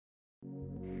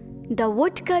The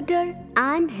Woodcutter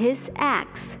and His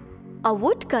Axe. A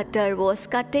woodcutter was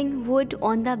cutting wood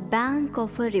on the bank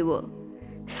of a river.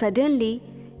 Suddenly,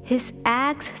 his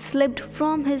axe slipped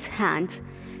from his hands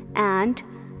and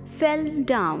fell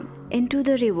down into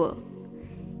the river.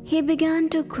 He began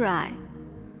to cry.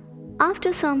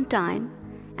 After some time,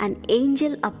 an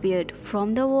angel appeared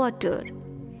from the water.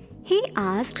 He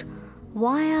asked,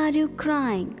 "Why are you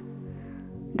crying?"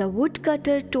 The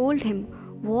woodcutter told him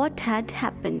what had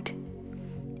happened.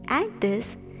 At this,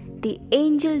 the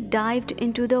angel dived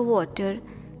into the water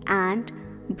and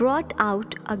brought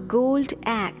out a gold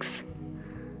axe.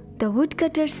 The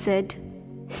woodcutter said,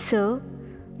 "Sir,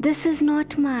 this is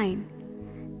not mine."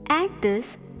 At this,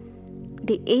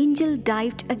 the angel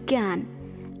dived again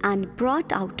and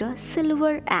brought out a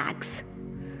silver axe.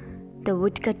 The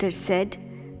woodcutter said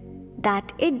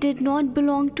that it did not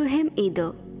belong to him either.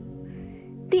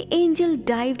 The angel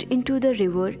dived into the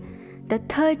river the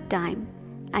third time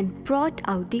and brought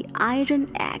out the iron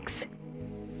axe.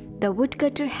 The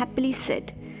woodcutter happily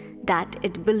said that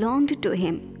it belonged to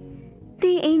him.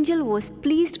 The angel was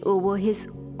pleased over his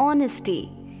honesty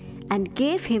and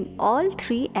gave him all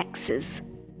 3 axes.